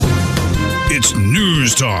It's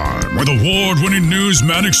news time with award-winning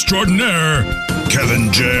newsman extraordinaire,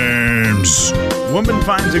 Kevin James. Woman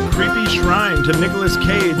finds a creepy shrine to Nicolas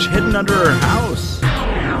Cage hidden under her house.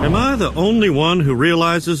 Am I the only one who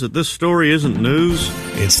realizes that this story isn't news?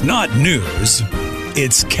 It's not news.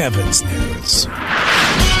 It's Kevin's news.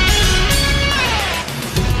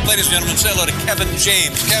 Ladies and gentlemen, say hello to Kevin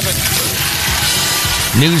James. Kevin.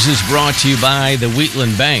 News is brought to you by the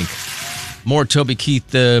Wheatland Bank. More Toby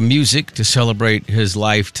Keith music to celebrate his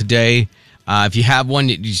life today. If you have one,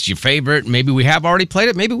 it's your favorite. Maybe we have already played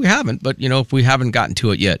it. Maybe we haven't. But, if we haven't gotten to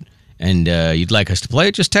it yet and you'd like us to play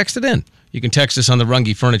it, just text it in. You can text us on the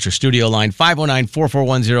Runge Furniture Studio line,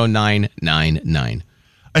 509-441-0999.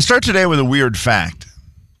 I start today with a weird fact.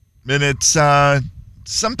 And it's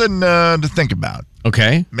something to think about.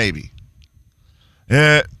 Okay. Maybe.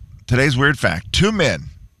 Today's weird fact. 2 men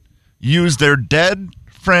use their dead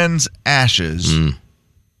friend's ashes.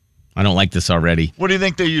 I don't like this already. What do you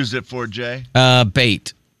think they used it for, Jay?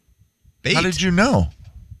 Bait. How did you know?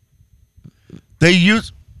 You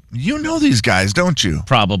know these guys, don't you?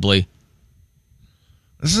 Probably.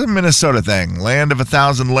 This is a Minnesota thing. Land of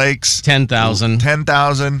 1,000 lakes. 10,000.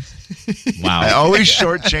 10,000. Wow. I always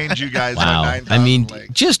shortchange you guys by 9,000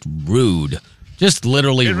 lakes. Just rude. Just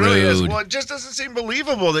literally It rude. really is. Well, it just doesn't seem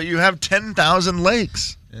believable that you have 10,000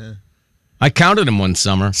 lakes. Yeah. I counted them one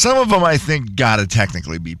summer. Some of them, I think, gotta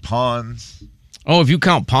technically be ponds. Oh, if you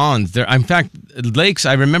count ponds, in fact, lakes.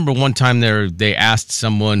 I remember one time they asked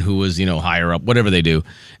someone who was higher up, whatever they do.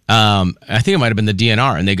 I think it might have been the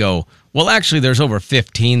DNR, and they go, "Well, actually, there's over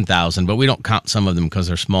 15,000, but we don't count some of them because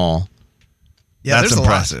they're small." Yeah, that's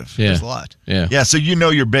impressive. Yeah. There's a lot. Yeah. So you know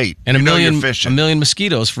your bait, and you a know million you're fishing. A million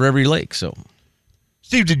mosquitoes for every lake. So,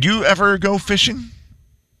 Steve, did you ever go fishing?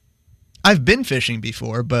 I've been fishing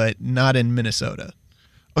before, but not in Minnesota.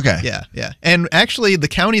 Okay. Yeah. And actually, the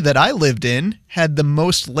county that I lived in had the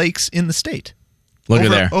most lakes in the state. Look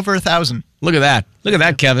at there. Over 1,000. Look at that. Look at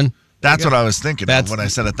that, Kevin. That's what I was thinking of when I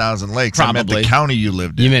said 1,000 lakes. I meant the county you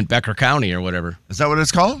lived in. You meant Becker County or whatever. Is that what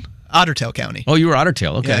it's called? Ottertail County. Oh, you were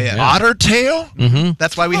Ottertail. Okay. Yeah. Ottertail? Mm-hmm.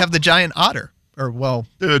 That's why we have the giant otter.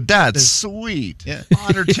 Dude, that's sweet. Yeah.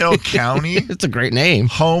 Ottertail County. It's a great name.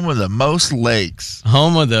 Home of the most lakes.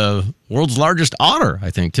 Home of the world's largest otter, I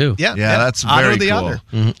think, too. Yeah. That's Otto very the cool. Otter.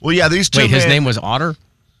 Mm-hmm. Well, yeah, these two. Wait, his name was Otter?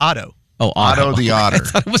 Otto. Oh, Otto. Otto the Otter. I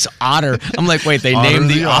thought it was Otter. I'm like, wait, they Otter named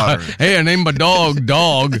the Otter. Hey, I named my dog.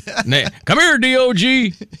 Come here,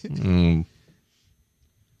 D.O.G.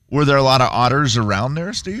 Were there a lot of otters around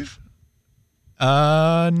there, Steve?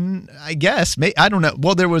 I guess. I don't know.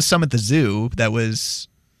 Well, there was some at the zoo that was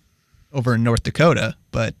over in North Dakota,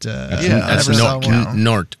 but That's North Dakota.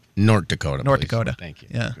 North Dakota. North please. Dakota. Thank you.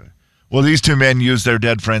 Yeah. Well, these two men used their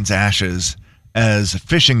dead friend's ashes as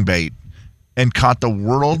fishing bait and caught the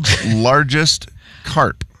world's largest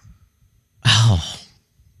carp. Oh.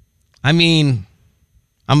 I mean,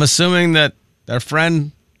 I'm assuming that their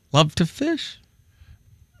friend loved to fish.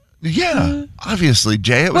 Yeah, obviously,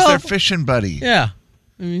 Jay. It was their fishing buddy. Yeah.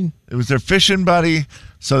 I mean, it was their fishing buddy,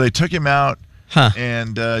 so they took him out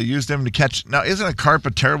and used him to catch. Now, isn't a carp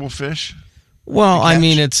a terrible fish? Well, I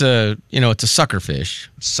mean, it's a sucker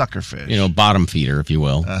fish. Sucker fish. Bottom feeder, if you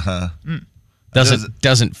will. Uh-huh.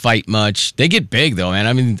 Doesn't fight much. They get big though, man.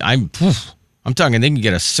 I mean, I'm talking they can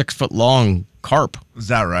get a 6-foot long carp. Is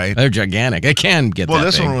that right? They're gigantic. They can get well, that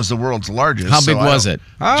this big. one was the world's largest. How big was it?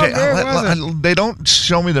 They don't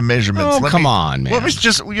show me the measurements. Oh, come on, man. Let me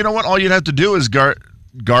just, you know what? All you'd have to do is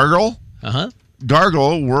gargle. Uh-huh.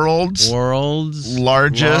 Gargle, world's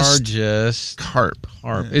largest carp.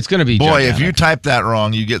 It's going to be Boy, gigantic. if you type that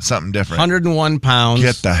wrong, you get something different. 101 pounds.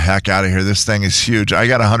 Get the heck out of here. This thing is huge. I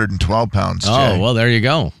got 112 pounds, Jay. Oh, well, there you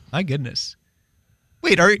go. My goodness.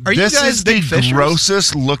 Wait, are you guys This is big the fishers?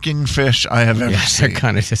 grossest looking fish I have ever seen. They're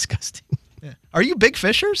kind of disgusting. Yeah. Are you big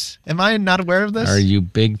fishers? Am I not aware of this? Are you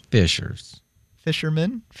big fishers?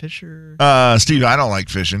 Fishermen? Fisher? Steve, I don't like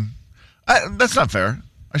fishing. That's not fair.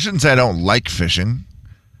 I shouldn't say I don't like fishing.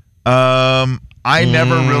 I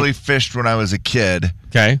never really fished when I was a kid.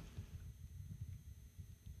 Okay.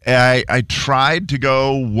 I tried to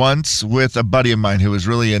go once with a buddy of mine who was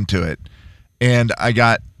really into it, and I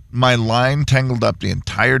got my line tangled up the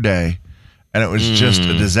entire day, and it was just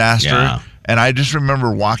a disaster. Yeah. And I just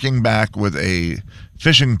remember walking back with a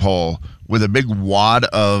fishing pole with a big wad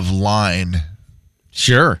of line.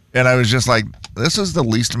 Sure. And I was just like, this is the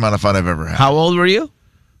least amount of fun I've ever had. How old were you?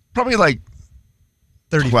 Probably like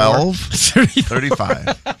 12,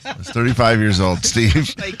 35. I was 35 years old,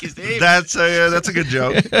 Steve. That's a good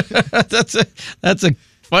joke. That's a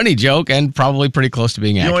funny joke and probably pretty close to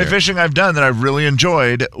being The accurate. only fishing I've done that I really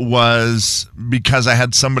enjoyed was because I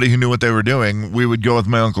had somebody who knew what they were doing. We would go with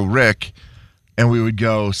my Uncle Rick, and we would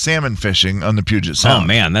go salmon fishing on the Puget Sound. Oh,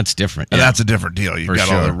 man, that's different. And Yeah. that's a different deal. You've For got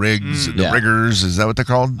all sure. the rigs, the Yeah. riggers. Is that what they're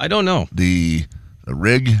called? I don't know. The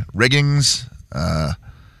riggings.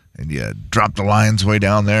 And you drop the lines way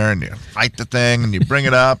down there, and you fight the thing, and you bring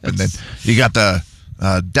it up, and then you got the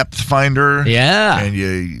depth finder. Yeah. And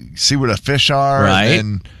you see where the fish are. Right.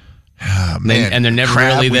 And then, man, and they're never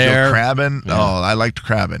crab, really we go there. crabbing. Yeah. Oh, I liked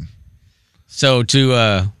crabbing. So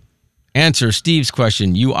to answer Steve's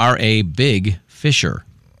question, you are a big fisher.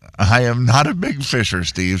 I am not a big fisher,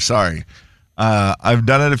 Steve. Sorry. I've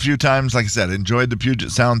done it a few times. Like I said, enjoyed the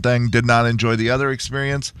Puget Sound thing. Did not enjoy the other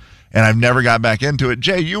experience, and I've never got back into it.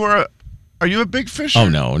 Jay, are you a big fisher? Oh,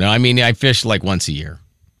 no. I mean, I fish like once a year.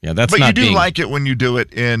 Yeah, that's But not you do being... like it when you do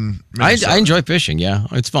it in Minnesota. I enjoy fishing, yeah.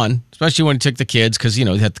 It's fun, especially when you take the kids because, you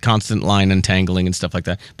have the constant line untangling and stuff like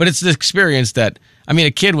that. But it's the experience that, I mean,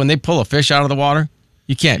 a kid, when they pull a fish out of the water,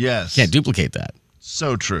 you can't duplicate that.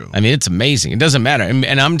 So true. I mean, it's amazing. It doesn't matter.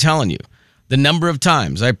 And I'm telling you, the number of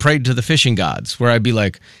times I prayed to the fishing gods where I'd be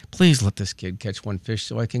like, please let this kid catch one fish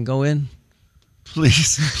so I can go in.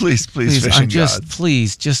 Please, fishing gods.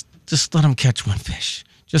 Please, just let him catch one fish.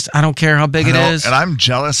 I don't care how big it is. And I'm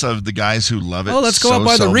jealous of the guys who love it. Oh, let's go out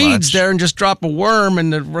by the so reeds much. there and just drop a worm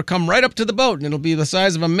and it'll come right up to the boat and it'll be the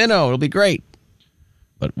size of a minnow. It'll be great.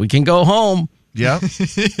 But we can go home. Yeah.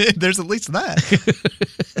 There's at least that.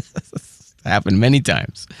 Happened many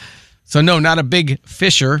times. So no, not a big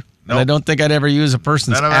fisher. And I don't think I'd ever use a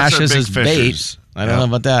person's None of us are ashes big as fishers. bait. I don't know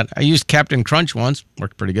about that. I used Captain Crunch once.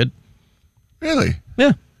 Worked pretty good. Really?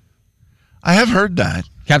 Yeah. I have heard that.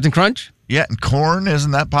 Captain Crunch? Yeah, and corn,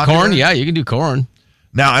 isn't that popular? Corn? Yeah, you can do corn.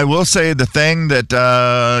 Now, I will say the thing that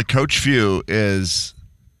Coach Few is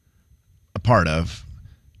a part of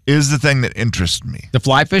is the thing that interests me. The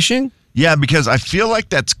fly fishing? Yeah, because I feel like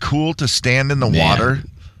that's cool to stand in the water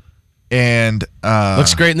and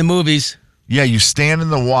looks great in the movies. Yeah, you stand in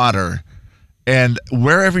the water and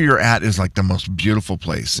wherever you're at is like the most beautiful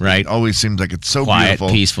place. Right. It always seems like it's so Quiet, beautiful.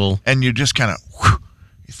 peaceful. And you just kind of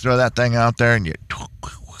you throw that thing out there and you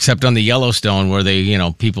Except on the Yellowstone where they,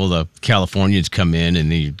 people, the Californians come in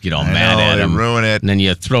and they get all mad at they them. ruin it. And then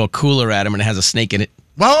you throw a cooler at them and it has a snake in it.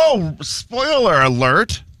 Whoa, spoiler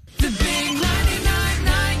alert.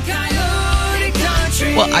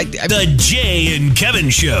 Well, The Jay and Kevin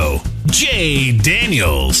Show. Jay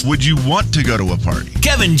Daniels. Would you want to go to a party?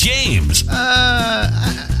 Kevin James.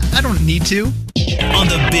 I don't need to. On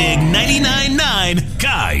the big 99.9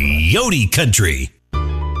 Coyote Country.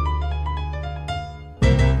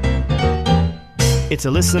 It's a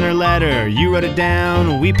listener letter. You wrote it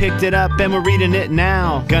down. We picked it up and we're reading it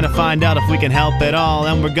now. Gonna find out if we can help at all.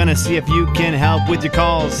 And we're gonna see if you can help with your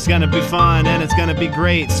calls. It's gonna be fun and it's gonna be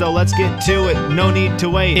great. So let's get to it. No need to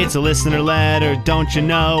wait. It's a listener letter, don't you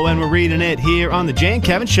know? And we're reading it here on the Jay and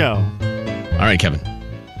Kevin Show. All right, Kevin.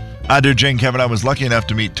 Dear Jane Kevin, I was lucky enough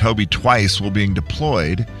to meet Toby twice while being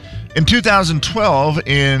deployed. In 2012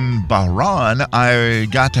 in Bahrain, I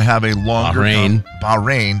got to have a longer...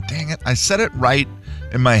 Bahrain. Dang it. I said it right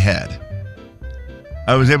in my head.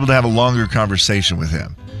 I was able to have a longer conversation with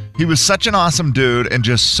him. He was such an awesome dude and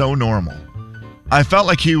just so normal. I felt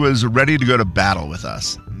like he was ready to go to battle with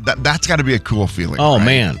us. That's got to be a cool feeling. Oh, right?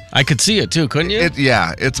 man. I could see it, too, couldn't you?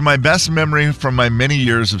 It's my best memory from my many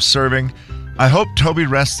years of serving. I hope Toby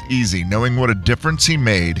rests easy, knowing what a difference he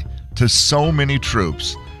made to so many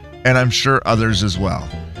troops, and I'm sure others as well.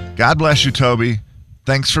 God bless you, Toby.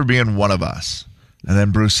 Thanks for being one of us. And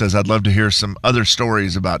then Bruce says, I'd love to hear some other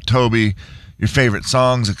stories about Toby, your favorite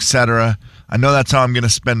songs, etc. I know that's how I'm going to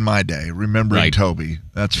spend my day, remembering Toby.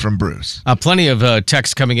 That's from Bruce. Plenty of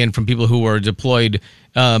texts coming in from people who were deployed,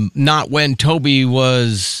 not when Toby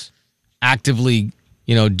was actively,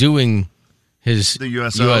 doing his the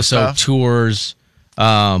USO tours,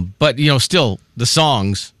 but still the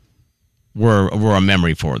songs were a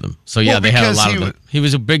memory for them. So yeah, they had a lot of them. He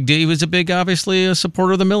was a big deal. He was obviously a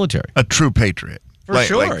supporter of the military, a true patriot. For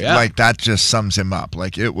sure, yeah. Like that just sums him up.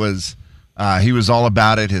 Like it was, he was all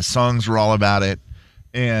about it. His songs were all about it,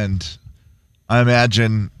 and I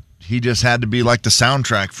imagine he just had to be like the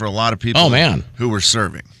soundtrack for a lot of people. Oh, man. Who were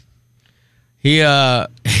serving. I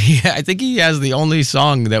think he has the only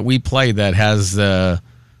song that we play that has the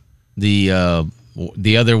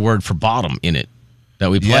other word for bottom in it that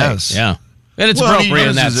we play. Yes. Yeah. And it's Well, appropriate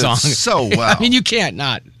in that he uses song. it so well. I mean, you can't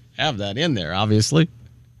not have that in there, obviously.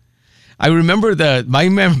 I remember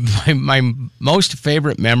my most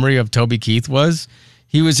favorite memory of Toby Keith was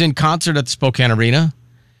he was in concert at the Spokane Arena,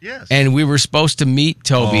 Yes. And we were supposed to meet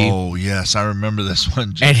Toby. Oh, yes. I remember this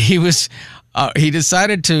one. Jim. And he was, he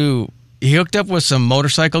decided to, he hooked up with some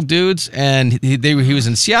motorcycle dudes, and he was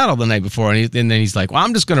in Seattle the night before, and then he's like, well,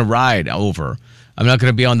 I'm just going to ride over. I'm not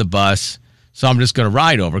going to be on the bus, so I'm just going to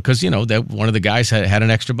ride over, because, that one of the guys had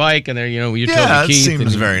an extra bike, and there, you're Toby Keith. Yeah, it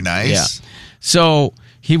seems very nice. Yeah. So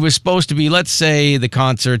he was supposed to be, let's say the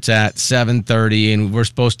concert's at 7:30, and we're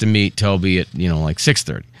supposed to meet Toby at, like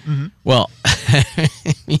 6:30. Mm-hmm. Well,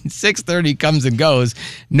 6:30 comes and goes.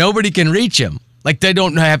 Nobody can reach him. Like, they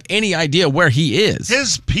don't have any idea where he is.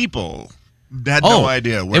 His people had no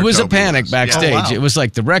idea where it was. Toby A panic was. backstage. Yeah. Oh, wow. It was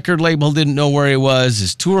like the record label didn't know where he was.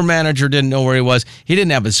 His tour manager didn't know where he was. He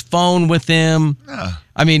didn't have his phone with him.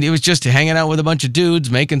 I mean, it was just hanging out with a bunch of dudes,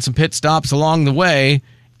 making some pit stops along the way,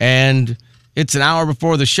 and it's an hour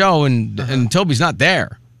before the show, and Toby's not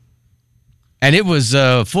there. And it was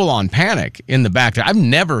full-on panic in the back. I've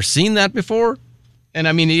never seen that before. And,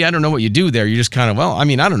 I mean, I don't know what you do there. You just kind of,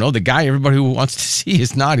 I don't know. The guy everybody who wants to see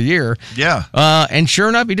is not here. Yeah. And sure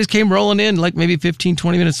enough, he just came rolling in like maybe 15,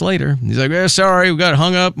 20 minutes later. He's like, sorry, we got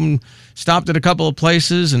hung up and stopped at a couple of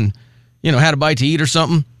places and, had a bite to eat or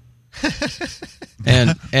something.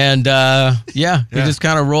 and he just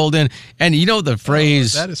kind of rolled in. And the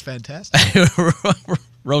phrase... that is fantastic.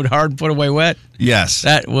 Rode hard and put away wet. Yes.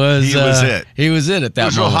 That was... He was it. He was it at that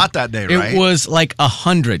moment. It was real hot that day, right? It was like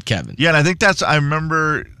 100, Kevin. Yeah, and I think I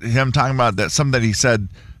remember him talking about that, something that he said,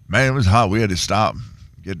 man, it was hot. We had to stop,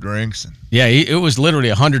 get drinks. Yeah, it was literally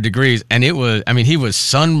 100 degrees, and he was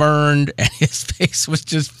sunburned, and his face was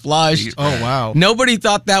just flushed. Oh, wow. Nobody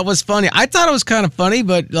thought that was funny. I thought it was kind of funny,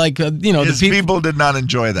 but his people did not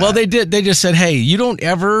enjoy that. Well, they did. They just said, hey, you don't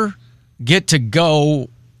ever get to go,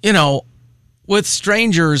 with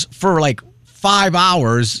strangers for like 5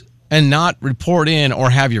 hours and not report in or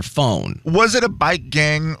have your phone. Was it a bike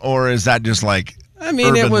gang, or is that just like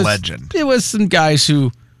urban legend? It was some guys who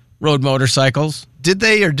rode motorcycles. Did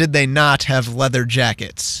they or did they not have leather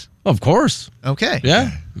jackets? Of course. Okay.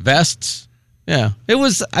 Yeah. Vests. Yeah. It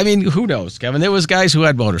was, who knows, Kevin? There was guys who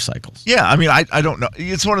had motorcycles. Yeah, I don't know.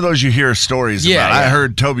 It's one of those you hear stories about. Yeah. I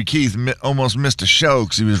heard Toby Keith almost missed a show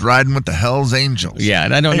because he was riding with the Hells Angels. Yeah,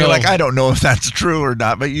 and I don't know. I don't know if that's true or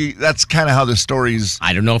not, but that's kind of how the stories.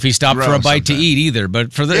 I don't know if he stopped for a bite to eat either,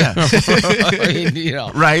 but for the...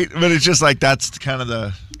 Yeah. Right, but it's just like that's kind of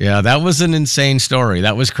the... Yeah, that was an insane story.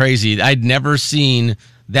 That was crazy. I'd never seen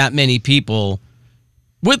that many people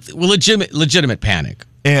with legitimate panic.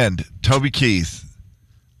 And Toby Keith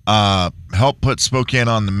helped put Spokane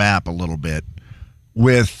on the map a little bit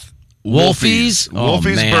with Wolfie's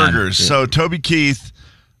Burgers. So Toby Keith,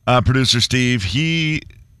 producer Steve, he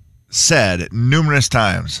said numerous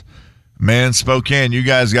times, man, Spokane, you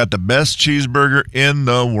guys got the best cheeseburger in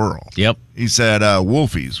the world. Yep. He said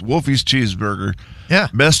Wolfie's cheeseburger. Yeah.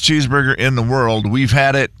 Best cheeseburger in the world. We've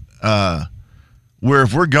had it where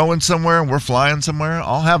if we're going somewhere and we're flying somewhere,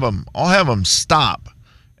 I'll have them stop.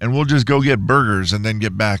 And we'll just go get burgers and then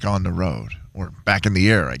get back on the road or back in the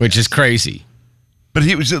air, I guess. Which is crazy. But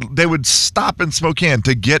they would stop in Spokane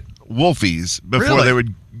to get Wolfie's before they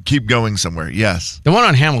would keep going somewhere. Yes. The one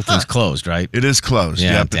on Hamilton's closed, right? It is closed.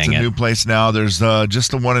 Yeah, yep, it's a new place now. There's just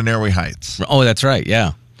the one in Airway Heights. Oh, that's right.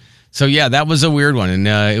 Yeah. So, yeah, that was a weird one. And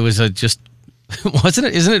it was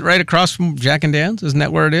isn't it right across from Jack and Dan's? Isn't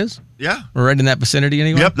that where it is? Yeah. Or right in that vicinity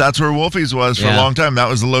anyway? Yep, that's where Wolfie's was for a long time. That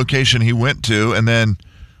was the location he went to. And then...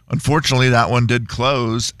 unfortunately, that one did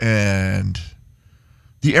close, and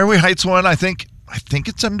the Airway Heights one, I think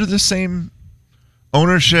it's under the same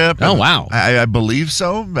ownership. Oh, wow. I believe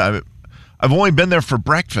so. I've only been there for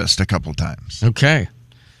breakfast a couple times. Okay.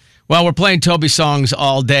 Well, we're playing Toby songs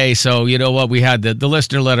all day, so you know what? We had the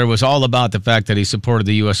listener letter was all about the fact that he supported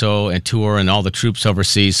the USO and tour and all the troops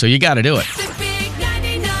overseas, so you got to do it. The big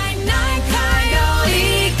 99.9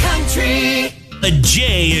 Coyote Country. The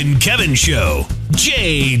Jay and Kevin Show.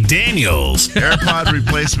 Jay Daniels. AirPod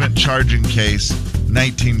replacement charging case,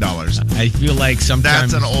 $19. I feel like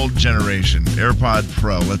sometimes... That's an old generation. AirPod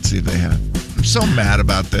Pro. Let's see if they have. I'm so mad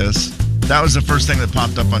about this. That was the first thing that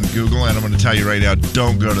popped up on Google, and I'm going to tell you right now,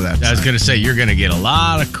 don't go to that I was site. going to say, you're going to get a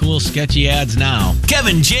lot of cool sketchy ads now.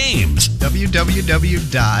 Kevin James.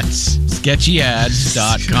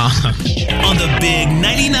 www.sketchyads.com. On the big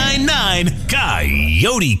 99.9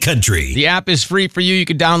 Coyote Country. The app is free for you. You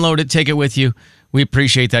can download it, take it with you. We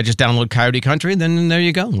appreciate that. Just download Coyote Country, then there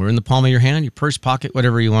you go. We're in the palm of your hand, your purse, pocket,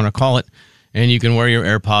 whatever you want to call it. And you can wear your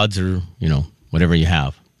AirPods or, whatever you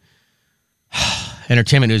have.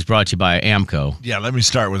 Entertainment news brought to you by Amco. Yeah, let me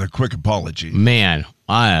start with a quick apology. Man,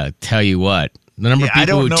 I tell you what. The number of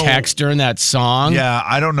people who text during that song. Yeah,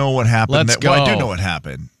 I don't know what happened. Let's go. Well, I do know what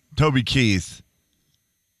happened. Toby Keith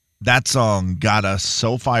that song got us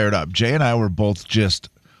so fired up. Jay and I were both just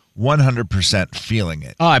 100% feeling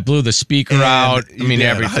it. Oh, I blew the speaker out. I You mean, did.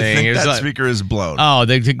 everything. I think It was that like- speaker is blown. Oh,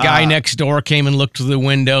 the guy next door came and looked through the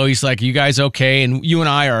window. He's like, "You guys okay?" And you and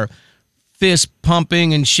I are fist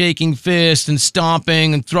pumping and shaking fists and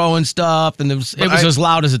stomping and throwing stuff, and it was as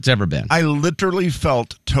loud as it's ever been. I literally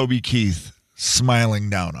felt Toby Keith smiling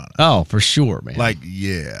down on us. Oh, for sure, man. Like,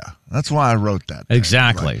 yeah. That's why I wrote that thing.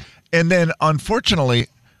 Exactly. Like, and then, unfortunately,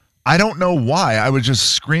 I don't know why. I was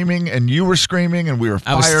just screaming, and you were screaming, and we were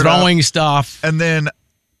fired I was throwing up. stuff. And then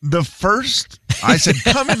I said,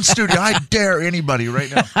 come in studio. I dare anybody right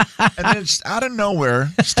now. And then just out of nowhere,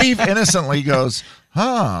 Steve innocently goes,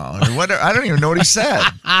 huh. What, I don't even know what he said.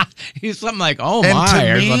 He's something like, "Oh And my,"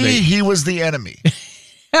 to or me, something. he was the enemy.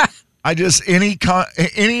 I just,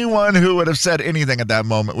 anyone who would have said anything at that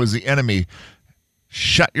moment was the enemy.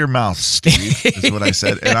 Shut your mouth, Steve, is what I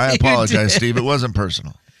said. And I apologize, Steve. It wasn't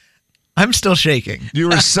personal. I'm still shaking. You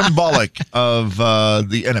were symbolic of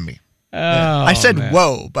the enemy. Oh, I said, man.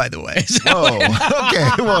 whoa, by the way. Whoa.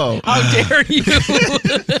 Okay, whoa. How dare you?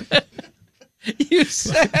 You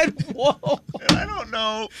said, "Whoa." I don't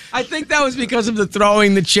know. I think that was because of the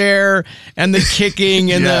throwing the chair and the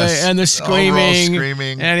kicking and Yes. the Oh, we're all screaming.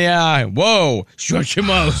 screaming. And yeah, whoa, shut your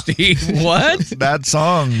mouth, Steve. What? Bad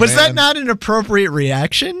song. Was that man. not an appropriate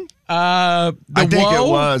reaction? I think it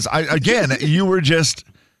was. Again, you were just,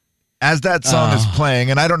 as that song is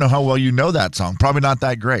playing, and I don't know how well you know that song. Probably not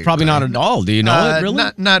that great. Probably right? not at all. Do you know it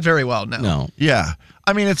really? Not very well, no. No. Yeah.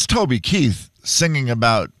 I mean, it's Toby Keith singing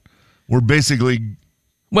about, we're basically,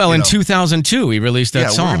 Well, in know. 2002, he released that yeah,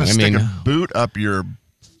 song. we're going to I stick mean, a boot up your,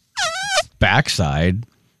 backside.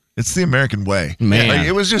 it's the American way. Man. Like,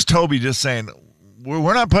 it was just Toby just saying,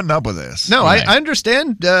 we're not putting up with this. No, Right. I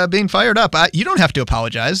understand being fired up. You don't have to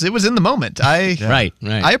apologize. It was in the moment. Right.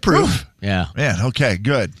 I approve. Yeah. Man, okay,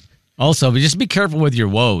 good. Also, but just be careful with your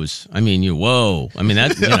woes. I mean, I mean,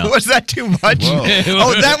 that, you know. Was that too much? Whoa.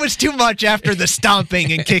 Oh, that was too much after the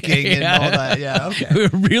stomping and kicking and all that. Yeah, okay. We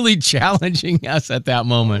were really challenging us at that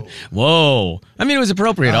moment. Whoa. I mean, it was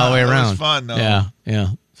appropriate all the way that was around. fun, though. Yeah, yeah.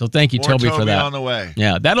 So thank you, More Toby, for that. on the way.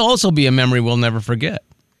 Yeah, that'll also be a memory we'll never forget,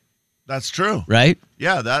 That's true. right?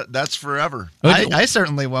 Yeah, that's forever. I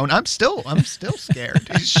certainly won't. I'm still scared.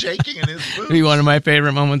 He's shaking in his It'll boots. be one of my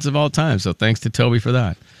favorite moments of all time. So thanks to Toby for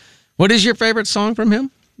that. What is your favorite song from him?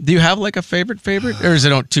 Do you have like a favorite, or is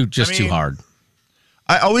it too hard?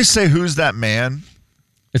 I always say, "Who's that man?"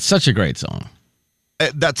 It's such a great song.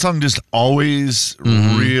 That song just always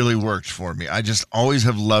Mm-hmm. really worked for me. I just always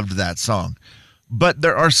have loved that song. But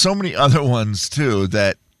there are so many other ones too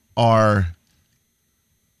that are,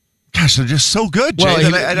 gosh, they're just so good. Jay,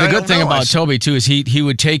 Well, that I the good don't thing know. about Toby too is he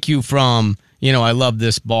would take you from, I love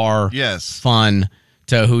this bar, Yes. fun,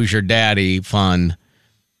 to who's your daddy, fun,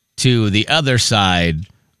 to the other side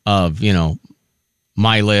of,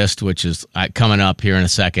 my list, which is coming up here in a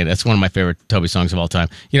second. That's one of my favorite Toby songs of all time.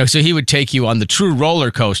 So he would take you on the true roller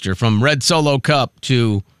coaster from Red Solo Cup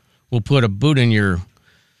to we'll put a boot in your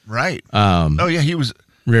Right. Oh yeah, he was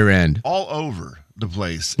rear end. all over the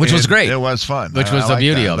place, Which was and great. It was fun. Which I was the like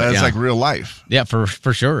beauty that. of it, That's yeah. like real life. Yeah, for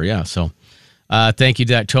sure. Yeah. So thank you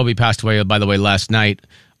to that. Toby passed away, by the way, last night,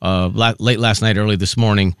 late last night, early this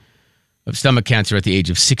morning, of stomach cancer at the age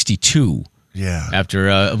of 62. Yeah.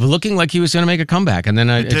 After looking like he was going to make a comeback. And then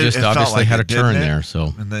it just felt obviously like had a it, turn didn't it? there.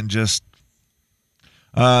 So, And then just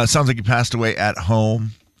sounds like he passed away at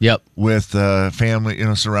home yep. with family,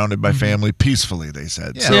 surrounded by family peacefully, they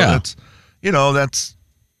said. Yeah. So Yeah. that's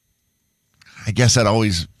I guess that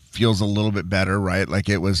always feels a little bit better, right? Like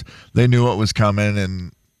they knew what was coming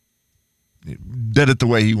and did it the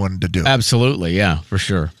way he wanted to do. Absolutely. Yeah, for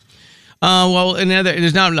sure. Well,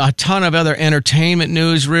 there's not a ton of other entertainment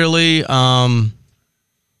news, really.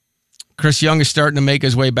 Chris Young is starting to make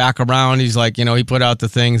his way back around. He's like, he put out the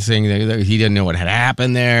thing saying that he didn't know what had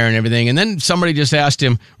happened there and everything. And then somebody just asked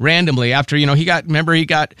him randomly after, he got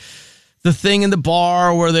the thing in the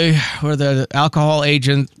bar where the alcohol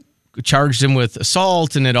agent charged him with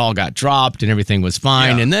assault and it all got dropped and everything was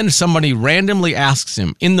fine. Yeah. And then somebody randomly asks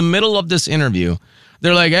him in the middle of this interview,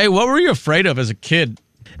 they're like, "Hey, what were you afraid of as a kid?"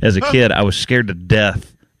 As a kid, I was scared to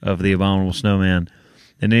death of the Abominable Snowman.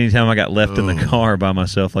 And anytime I got left in the car by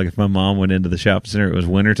myself, like if my mom went into the shopping center, it was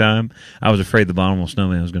wintertime, I was afraid the Abominable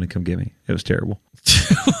Snowman was going to come get me. It was terrible.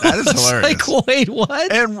 That is hilarious. Like, wait,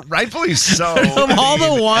 what? And rightfully so. Of all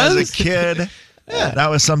the ones? As a kid, that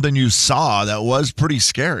was something you saw that was pretty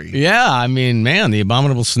scary. Yeah, I mean, man, the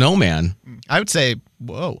Abominable Snowman. I would say,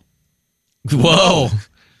 whoa. Whoa.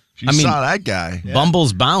 If you I mean, saw that guy.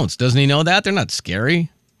 Bumbles bounce. Doesn't he know that? They're not scary.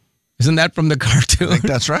 Isn't that from the cartoon? I think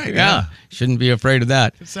that's right. Yeah. Shouldn't be afraid of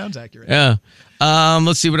that. It sounds accurate. Yeah.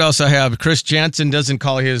 Let's see what else I have. Chris Jansen doesn't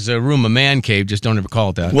call his room a man cave. Just don't ever call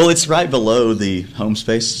it that. Well, it's right below the home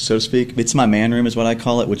space, so to speak. It's my man room is what I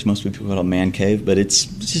call it, which most people call a man cave. But it's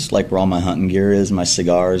just like where all my hunting gear is, my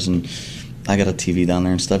cigars, and I got a TV down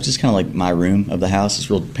there and stuff. Just kind of like my room of the house. It's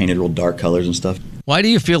painted real dark colors and stuff. Why do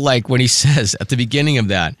you feel like when he says at the beginning of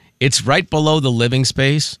that, it's right below the living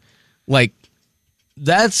space? Like,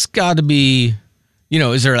 that's got to be...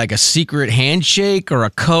 is there like a secret handshake or a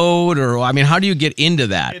code how do you get into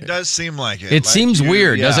that? It does seem like it. It seems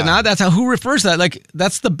weird, does it not? That's who refers to that. Like,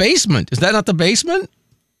 that's the basement. Is that not the basement?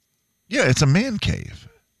 Yeah, it's a man cave.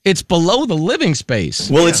 It's below the living space.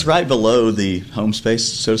 Well, it's right below the home space,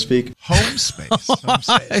 so to speak. Home space.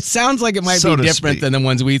 It sounds like it might be different than the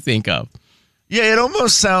ones we think of. Yeah, it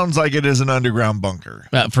almost sounds like it is an underground bunker.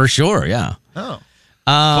 For sure, yeah. Oh.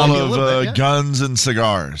 Full of guns and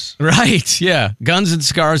cigars. Right, yeah. Guns and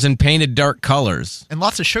cigars and painted dark colors. And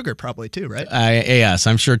lots of sugar probably too, right? Yes,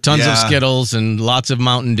 I'm sure tons of Skittles and lots of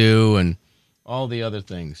Mountain Dew and all the other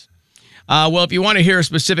things. Well, if you want to hear a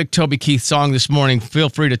specific Toby Keith song this morning, feel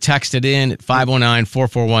free to text it in at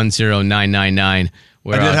 509-441-0999. I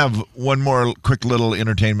did have one more quick little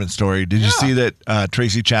entertainment story. Did you see that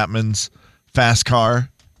Tracy Chapman's Fast Car?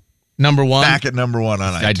 Number one? Back at number one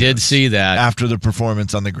on iTunes. I did see that. After the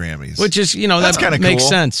performance on the Grammys. Which is, that's that makes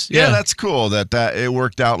sense. Yeah, that's cool that it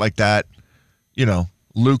worked out like that.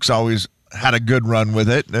 Luke's always had a good run with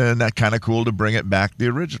it, and that kind of cool to bring it back the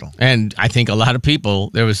original. And I think a lot of people,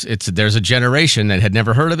 there's a generation that had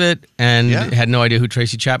never heard of it and had no idea who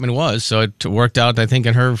Tracy Chapman was, so it worked out, I think,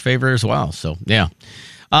 in her favor as well. So, yeah.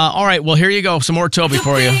 All right, well, here you go. Some more Toby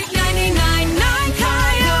for you. 99.9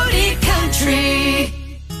 Coyote Country.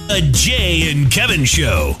 A Jay and Kevin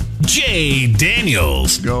Show. Jay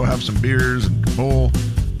Daniels. Go have some beers and bowl.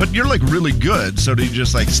 But you're like really good, so do you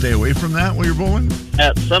just like stay away from that while you're bowling?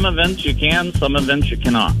 At some events you can, some events you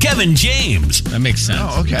cannot. Kevin James. That makes sense.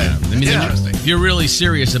 Oh, okay. Yeah. I mean, if you're really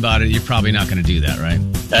serious about it, you're probably not going to do that, right?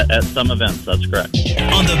 At some events, that's correct.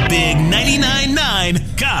 On the big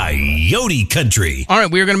 99.9 Coyote Country. All right,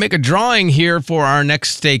 we are going to make a drawing here for our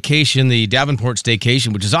next staycation, the Davenport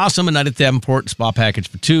staycation, which is awesome. A night at Davenport, spa package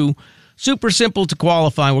for two. Super simple to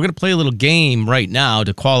qualify. We're going to play a little game right now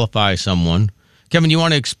to qualify someone. Kevin, you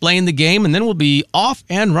want to explain the game, and then we'll be off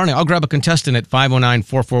and running. I'll grab a contestant at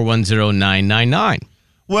 509-441-0999.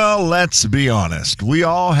 Well, let's be honest. We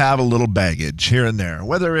all have a little baggage here and there,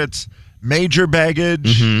 whether it's major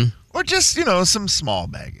baggage or just, some small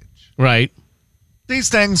baggage. Right. These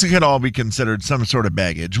things could all be considered some sort of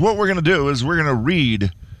baggage. What we're going to do is we're going to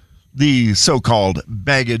read the so-called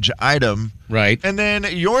baggage item. Right. And then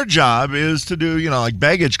your job is to do, like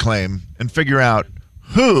baggage claim and figure out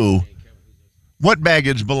what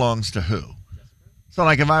baggage belongs to who. So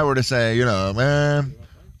like if I were to say, man,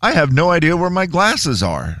 I have no idea where my glasses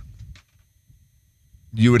are.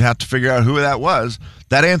 You would have to figure out who that was.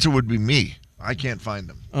 That answer would be me. I can't find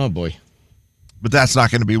them. Oh, boy. But that's not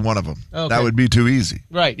going to be one of them. Okay. That would be too easy.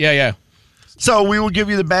 Right, yeah. So we will give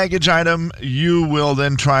you the baggage item. You will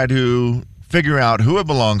then try to figure out who it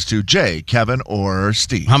belongs to, Jay, Kevin, or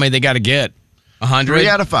Steve. How many they got to get? 100? 3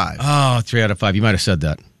 out of 5. Oh, 3 out of 5. You might have said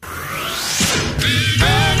that.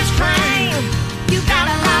 Baggage claim. You got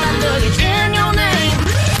a lot of luggage in your name.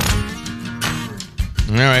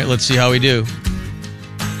 All right, let's see how we do.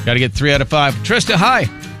 Got to get 3 out of 5. Trista, hi.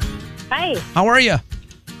 Hi. How are you?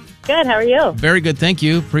 Good. How are you? Very good, thank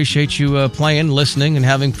you. Appreciate you playing, listening, and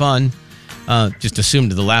having fun. Just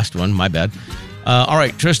assumed the last one. My bad. All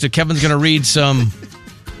right, Trista, Kevin's going to read some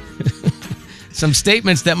some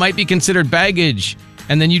statements that might be considered baggage,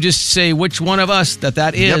 and then you just say which one of us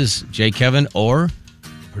that is, Jay, Kevin, or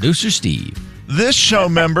producer Steve. This show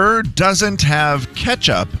member doesn't have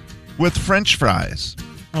ketchup with French fries.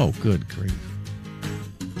 Oh, good grief.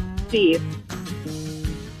 Steve.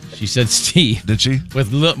 She said Steve. Did she?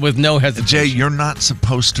 With no hesitation. Jay, you're not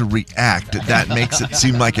supposed to react. That makes it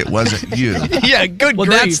seem like it wasn't you. Yeah, good Well,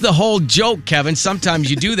 grief. that's the whole joke, Kevin.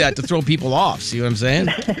 Sometimes you do that to throw people off. See what I'm saying?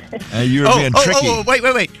 You're being tricky. Oh, wait.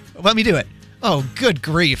 Let me do it. Oh, good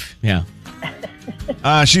grief. Yeah.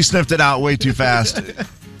 She sniffed it out way too fast.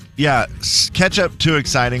 Yeah, ketchup too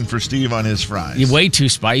exciting for Steve on his fries. You're way too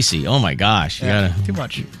spicy. Oh, my gosh. Yeah, too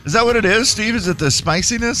much. Is that what it is, Steve? Is it the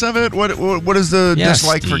spiciness of it? What is the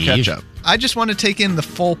dislike for ketchup? I just want to take in the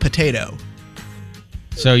full potato.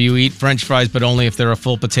 So you eat French fries, but only if they're a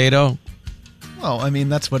full potato? Well, I mean,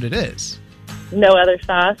 that's what it is. No other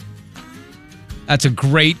sauce. That's a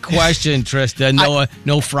great question, Trista.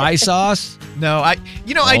 No fry sauce? No, I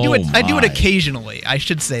do it. I do it my. occasionally. I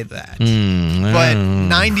should say that. Mm, But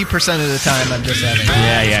 90% of the time, I'm just having.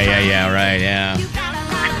 Yeah. Right. Yeah.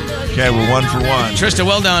 Okay, we're 1 for 1. Trista,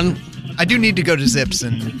 well done. I do need to go to Zips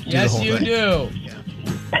and do the whole thing. do.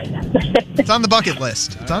 It's on the bucket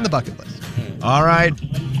list. All right.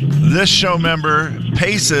 This show member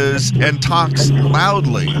paces and talks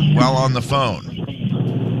loudly while on the phone.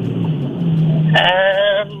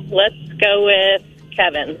 Let's go with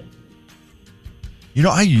Kevin. You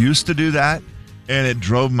know, I used to do that, and it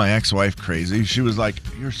drove my ex-wife crazy. She was like,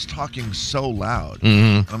 "You're talking so loud."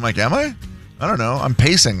 Mm-hmm. I'm like, "Am I? I don't know. I'm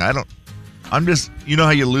pacing. I'm just, you know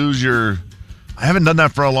how you lose your... I haven't done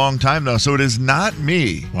that for a long time, though, so it is not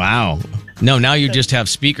me." Wow. No, now you just have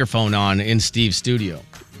speakerphone on in Steve's studio.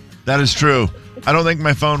 That is true. I don't think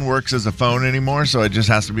my phone works as a phone anymore, so it just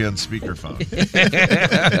has to be on speakerphone.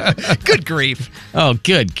 Good grief. Oh,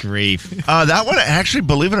 good grief. That one, actually,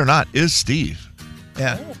 believe it or not, is Steve.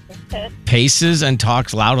 Yeah. Paces and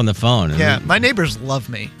talks loud on the phone. Yeah, my neighbors love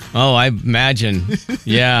me. Oh, I imagine.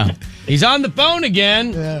 Yeah. He's on the phone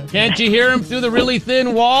again. Yeah. Can't you hear him through the really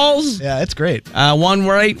thin walls? Yeah, it's great. One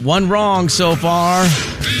right, one wrong so far.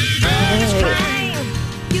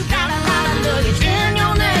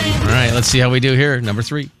 All right, let's see how we do here. Number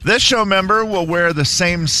 3. This show member will wear the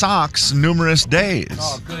same socks numerous days.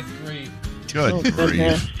 Oh, good grief. Good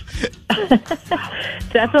grief.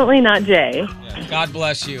 Definitely not Jay. Yeah, God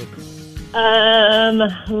bless you.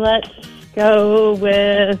 Let's go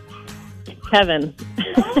with Kevin.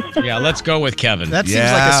 Yeah, let's go with Kevin. That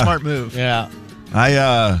seems like a smart move. Yeah.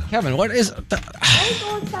 Kevin, what is...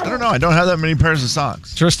 I don't know. I don't have that many pairs of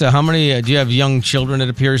socks. Trista, how many... do you have young children, it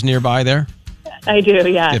appears, nearby there? I do,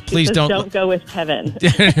 yeah. Please He says, don't go with Kevin.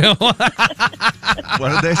 What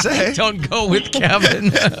did they say? Don't go with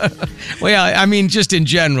Kevin. Well, yeah, I mean, just in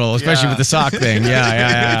general, especially with the sock thing.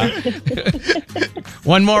 Yeah.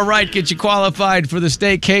 One more right gets you qualified for the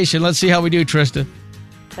staycation. Let's see how we do, Trista.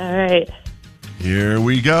 All right. Here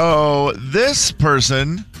we go. This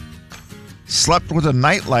person slept with a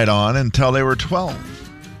nightlight on until they were 12.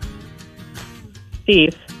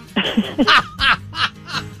 Steve.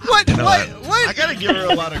 What? I gotta give her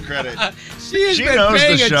a lot of credit. She knows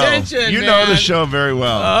the show. attention, You know the show very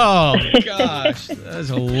well. Oh, gosh. That's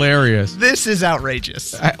hilarious. This is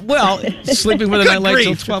outrageous. Sleeping with a nightlight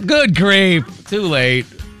till 12. Good grief. Too late.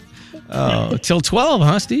 Oh, till 12,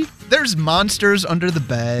 huh, Steve? There's monsters under the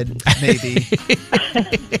bed, maybe.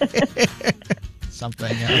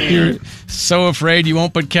 Something. You're so afraid you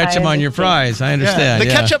won't put ketchup on your fries. I understand. The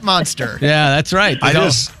ketchup monster. Yeah, that's right. I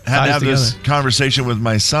just had to have this conversation with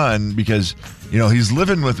my son because, you know, he's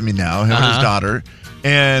living with me now, him and his daughter,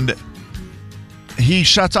 and he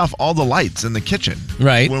shuts off all the lights in the kitchen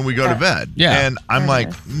when we go to bed. Yeah. And I'm like,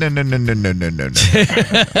 no.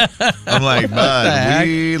 I'm like, bud,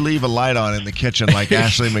 we leave a light on in the kitchen like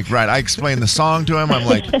Ashley McBride. I explained the song to him. I'm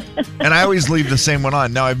like, and I always leave the same one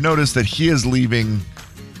on. Now I've noticed that he is leaving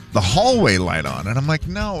the hallway light on. And I'm like,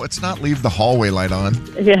 no, it's not leave the hallway light on.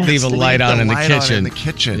 Yeah. Leave a light on in the kitchen. In the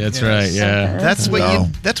kitchen. That's right, yeah. That's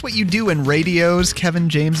what you do in radio's Kevin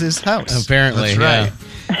James's house. Apparently, That's right.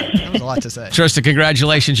 That was a lot to say. Trista,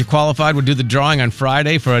 congratulations. You qualified. We'll do the drawing on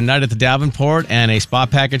Friday for a night at the Davenport and a spa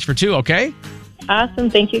package for 2, okay? Awesome.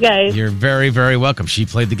 Thank you, guys. You're very, very welcome. She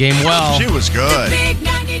played the game well. She was good. Big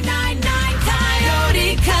 99.9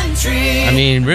 Coyote Country. I mean,